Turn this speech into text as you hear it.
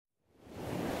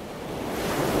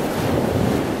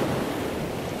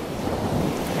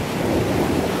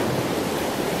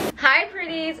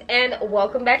and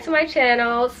welcome back to my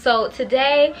channel. So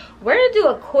today we're gonna do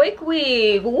a quick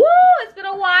weave. Woo, it's been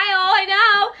a while. I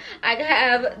know. I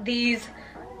have these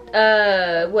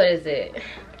what is it,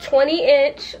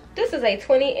 20-inch. This is a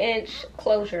 20-inch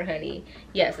closure, honey.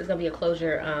 Yes, it's gonna be a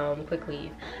closure quick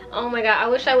weave. Oh my god, I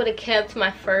wish I would have kept my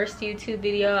first YouTube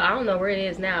video. I don't know where it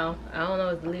is now. I don't know,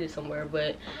 it's deleted somewhere,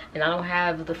 and I don't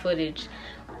have the footage.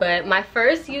 But my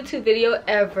first YouTube video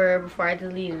ever, before I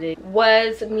deleted it,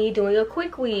 was me doing a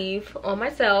quick weave on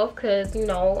myself, because you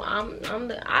know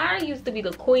I used to be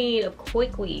the queen of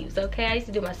quick weaves. Okay, I used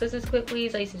to do my sister's quick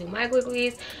weaves, I used to do my quick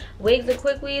weaves, wigs and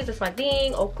quick weaves. That's my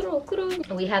thing.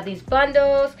 And we have these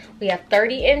bundles. We have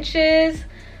 30 inches.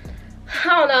 I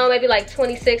don't know, maybe like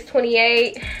 26,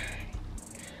 28.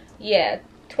 Yeah,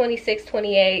 26,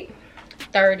 28,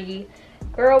 30.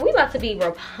 Girl, we about to be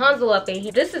Rapunzel up in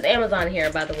here. This is Amazon hair,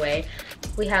 by the way.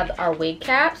 We have our wig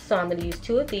caps, so I'm gonna use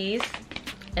 2 of these.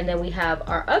 And then we have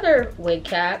our other wig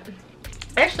cap.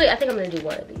 Actually, I think I'm gonna do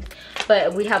 1 of these.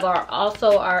 But we have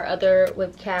also our other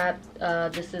wig cap.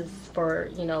 This is for,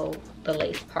 you know, the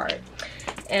lace part.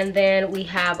 And then we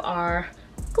have our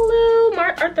glue,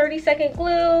 our 30-second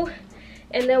glue.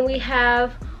 And then we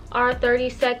have our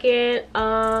 30-second,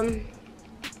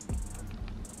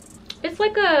 it's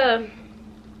like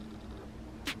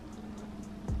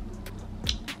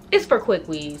it's for quick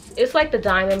weaves. It's like the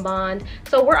Diamond Bond.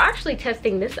 So we're actually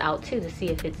testing this out too to see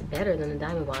if it's better than the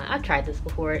Diamond Bond. I've tried this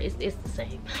before. It's the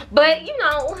same. But you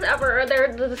know, whatever.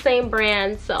 They're the same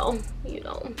brand. So, you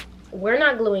know, we're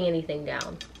not gluing anything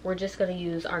down. We're just gonna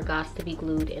use our Gots to be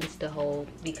glued Insta-Hold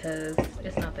because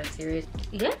it's not that serious.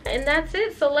 Yeah, and that's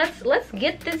it. So let's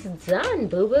get this done,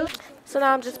 boo-boo. So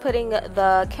now I'm just putting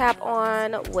the cap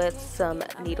on with some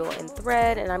needle and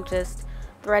thread, and I'm just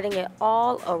threading it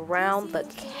all around the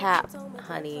cap,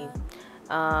 honey.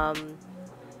 And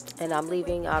I'm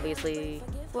leaving, obviously,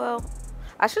 well,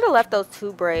 I should have left those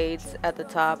 2 braids at the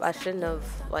top. I shouldn't have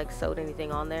like sewed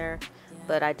anything on there,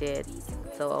 but I did,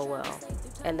 so oh well.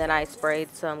 And then I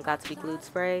sprayed some Got to Be Glued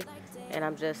spray, and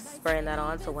I'm just spraying that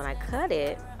on, so when I cut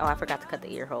it, oh, I forgot to cut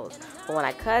the ear holes, but when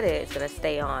I cut it, it's gonna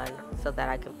stay on so that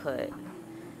I can put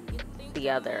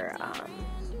the other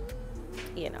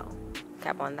you know,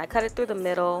 cap on. I cut it through the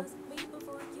middle,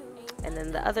 and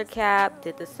then the other cap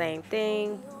did the same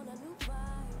thing.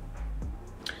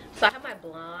 So I have my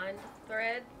blonde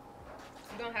thread.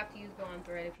 You don't have to use blonde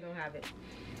thread if you don't have it.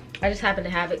 I just happen to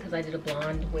have it because I did a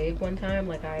blonde wig one time.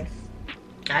 Like I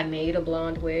made a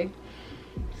blonde wig,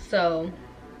 so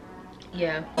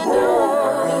yeah.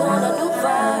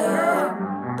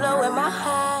 Blowing my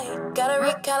high, gotta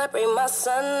recalibrate my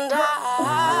sundial.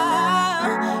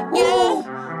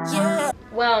 Yeah.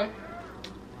 Well,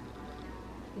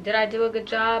 did I do a good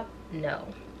job? No.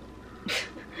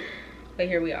 But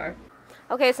here we are.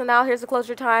 Okay, so now here's the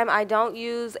closure time. I don't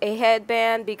use a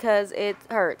headband because it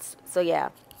hurts. So yeah.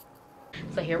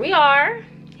 So here we are.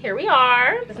 Here we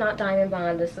are. It's not Diamond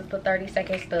Bond. This is the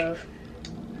 30-second stuff.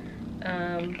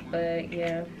 But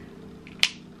yeah.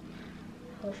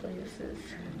 Hopefully this is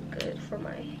good for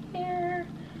my hair.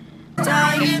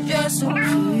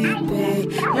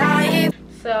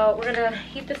 So we're gonna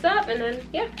heat this up and then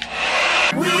yeah.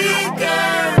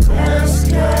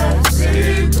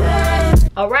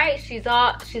 All right, she's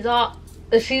down. She's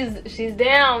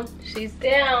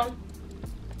down.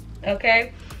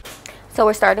 Okay. So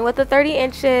we're starting with the 30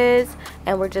 inches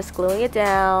and we're just gluing it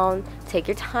down. Take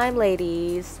your time,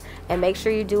 ladies, and make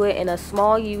sure you do it in a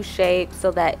small U shape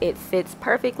so that it fits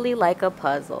perfectly like a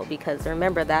puzzle, because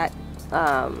remember that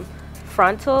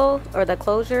frontal or the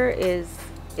closure is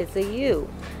a U.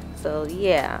 So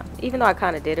yeah, even though I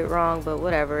kind of did it wrong, but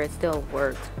whatever, it still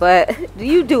worked. But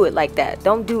you do it like that.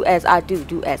 Don't do as I do,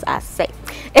 do as I say.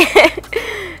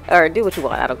 Or do what you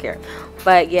want, I don't care.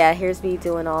 But yeah, here's me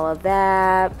doing all of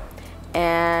that.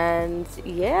 And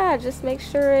yeah, just make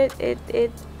sure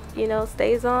it you know,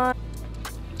 stays on.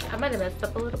 I might have messed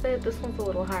up a little bit. This one's a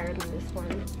little higher than this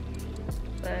one,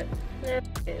 but yeah,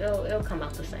 it'll come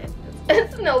out the same.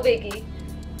 It's no biggie.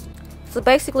 So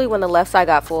basically, when the left side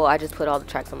got full, I just put all the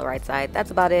tracks on the right side.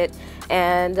 That's about it.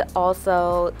 And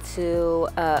also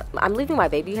I'm leaving my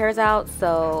baby hairs out,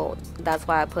 so that's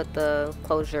why I put the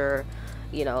closure,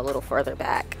 you know, a little further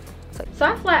back. So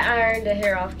I flat ironed the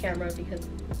hair off camera because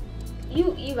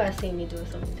you guys seen me do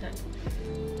it so many times.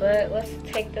 But let's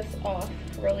take this off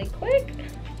really quick.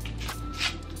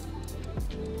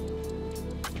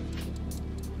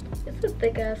 It's a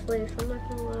thick ass lace, I'm not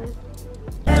gonna lie.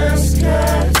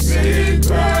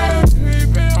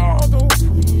 Sleeping all the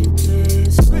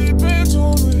weekdays, sleeping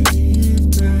till the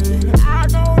evening. I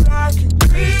don't like it.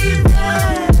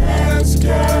 Let's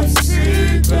get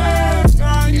secrets.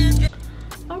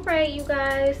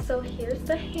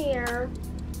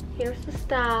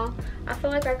 style. I feel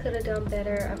like I could have done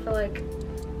better. I feel like,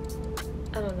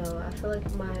 I don't know, I feel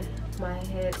like my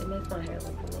head, it makes my hair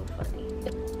look a little funny.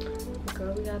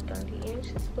 Girl, we got 30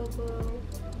 inches, boo-boo.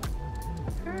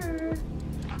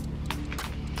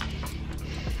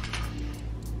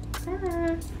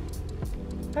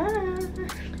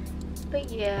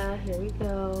 But yeah, here we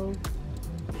go.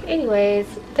 Anyways,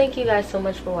 thank you guys so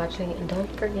much for watching, and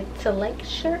don't forget to like,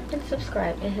 share, and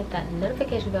subscribe, and hit that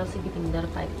notification bell so you can be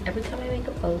notified every time I make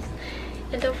a post.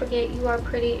 And don't forget, you are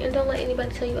pretty, and don't let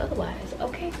anybody tell you otherwise.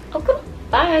 Okay? Okay,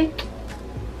 bye.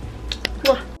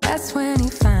 Mwah. That's when he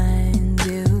finds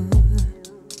you.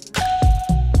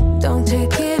 Don't take